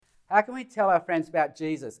How can we tell our friends about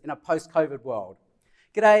Jesus in a post-COVID world?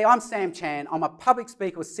 G'day, I'm Sam Chan. I'm a public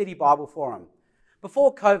speaker with City Bible Forum.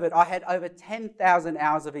 Before COVID, I had over 10,000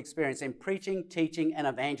 hours of experience in preaching, teaching, and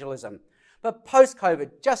evangelism. But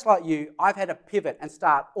post-COVID, just like you, I've had to pivot and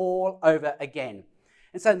start all over again.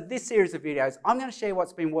 And so in this series of videos, I'm going to share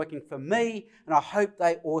what's been working for me, and I hope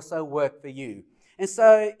they also work for you. And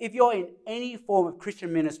so if you're in any form of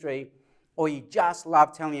Christian ministry, or you just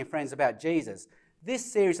love telling your friends about Jesus,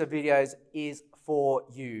 this series of videos is for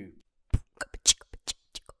you.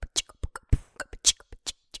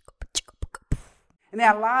 In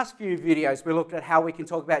our last few videos, we looked at how we can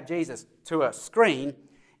talk about Jesus to a screen.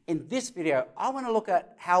 In this video, I want to look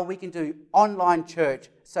at how we can do online church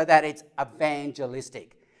so that it's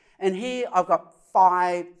evangelistic. And here I've got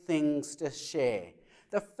 5 things to share.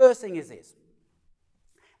 The first thing is this.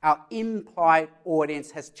 Our implied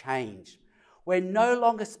audience has changed. We're no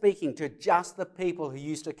longer speaking to just the people who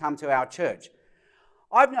used to come to our church.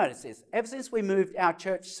 I've noticed this. Ever since we moved our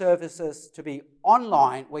church services to be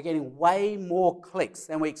online, we're getting way more clicks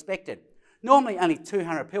than we expected. Normally only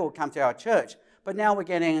 200 people come to our church, but now we're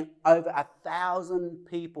getting over 1,000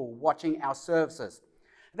 people watching our services.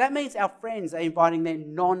 That means our friends are inviting their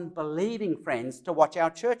non-believing friends to watch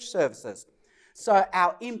our church services. So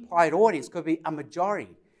our implied audience could be a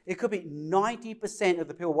majority. It could be 90% of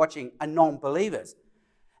the people watching are non-believers.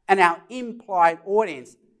 And our implied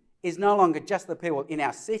audience is no longer just the people in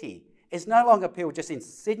our city. It's no longer people just in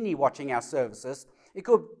Sydney watching our services. It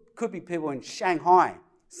could be people in Shanghai,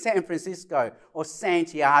 San Francisco, or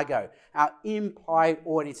Santiago. Our implied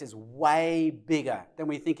audience is way bigger than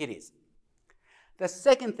we think it is. The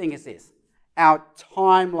second thing is this. Our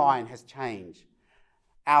timeline has changed.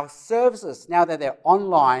 Our services, now that they're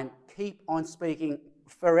online, keep on speaking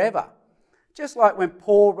forever. Just like when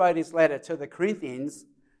Paul wrote his letter to the Corinthians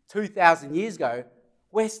 2,000 years ago,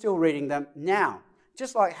 we're still reading them now.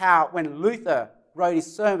 Just like how when Luther wrote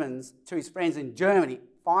his sermons to his friends in Germany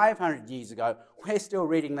 500 years ago, we're still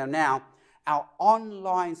reading them now. Our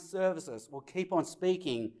online services will keep on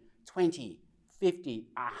speaking 20, 50,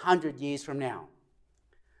 100 years from now.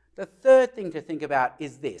 The third thing to think about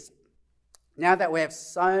is this. Now that we have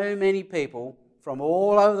so many people from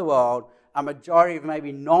all over the world, a majority of maybe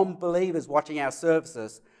non-believers watching our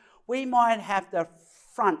services, we might have to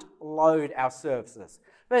front load our services.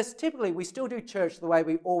 But typically we still do church the way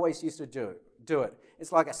we always used to do it.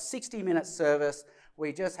 It's like a 60-minute service.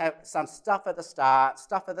 We just have some stuff at the start,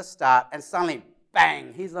 and suddenly,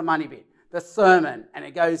 bang, here's the money bit, the sermon, and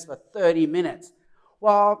it goes for 30 minutes.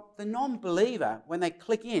 While the non-believer, when they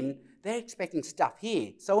click in, they're expecting stuff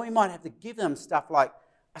here. So we might have to give them stuff like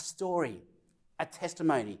a story, a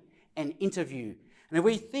testimony, an interview. And if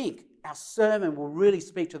we think our sermon will really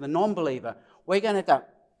speak to the non-believer, we're going to have to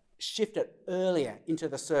shift it earlier into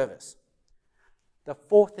the service. The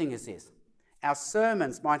fourth thing is this. Our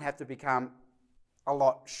sermons might have to become a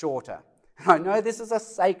lot shorter. I know this is a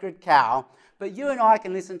sacred cow, but you and I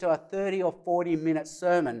can listen to a 30 or 40-minute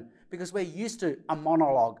sermon because we're used to a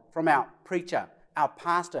monologue from our preacher, our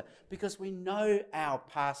pastor, because we know our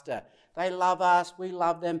pastor. They love us, we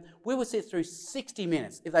love them. We will sit through 60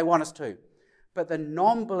 minutes if they want us to. But the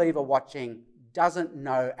non-believer watching doesn't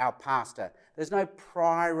know our pastor. There's no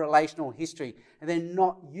prior relational history, and they're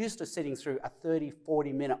not used to sitting through a 30,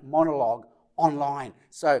 40-minute monologue online.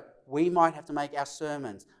 So we might have to make our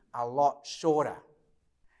sermons a lot shorter.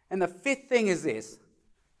 And the fifth thing is this.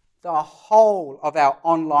 The whole of our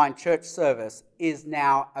online church service is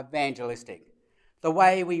now evangelistic. The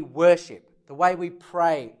way we worship, the way we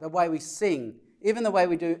pray, the way we sing, even the way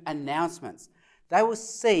we do announcements, they will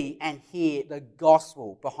see and hear the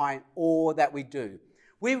gospel behind all that we do.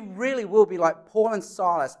 We really will be like Paul and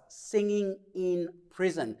Silas singing in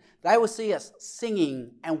prison. They will see us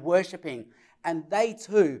singing and worshipping, and they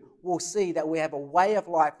too will see that we have a way of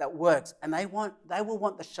life that works, and they will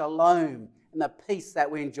want the shalom and the peace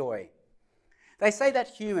that we enjoy. They say that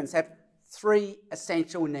humans have 3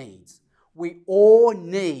 essential needs. We all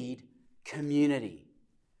need community.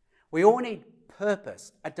 We all need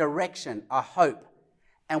purpose, a direction, a hope,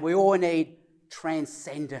 and we all need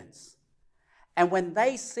transcendence. And when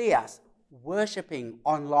they see us worshipping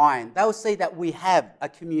online, they'll see that we have a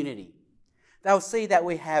community. They'll see that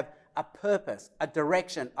we have a purpose, a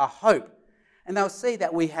direction, a hope, and they'll see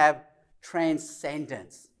that we have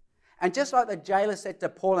transcendence. And just like the jailer said to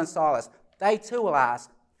Paul and Silas, they too will ask,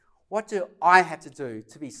 what do I have to do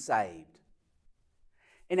to be saved?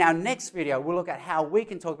 In our next video, we'll look at how we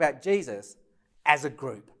can talk about Jesus as a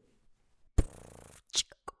group.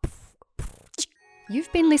 You've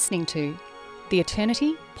been listening to the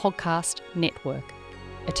Eternity Podcast Network,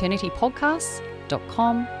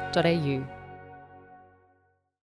 eternitypodcasts.com.au. www.ecc.org.au.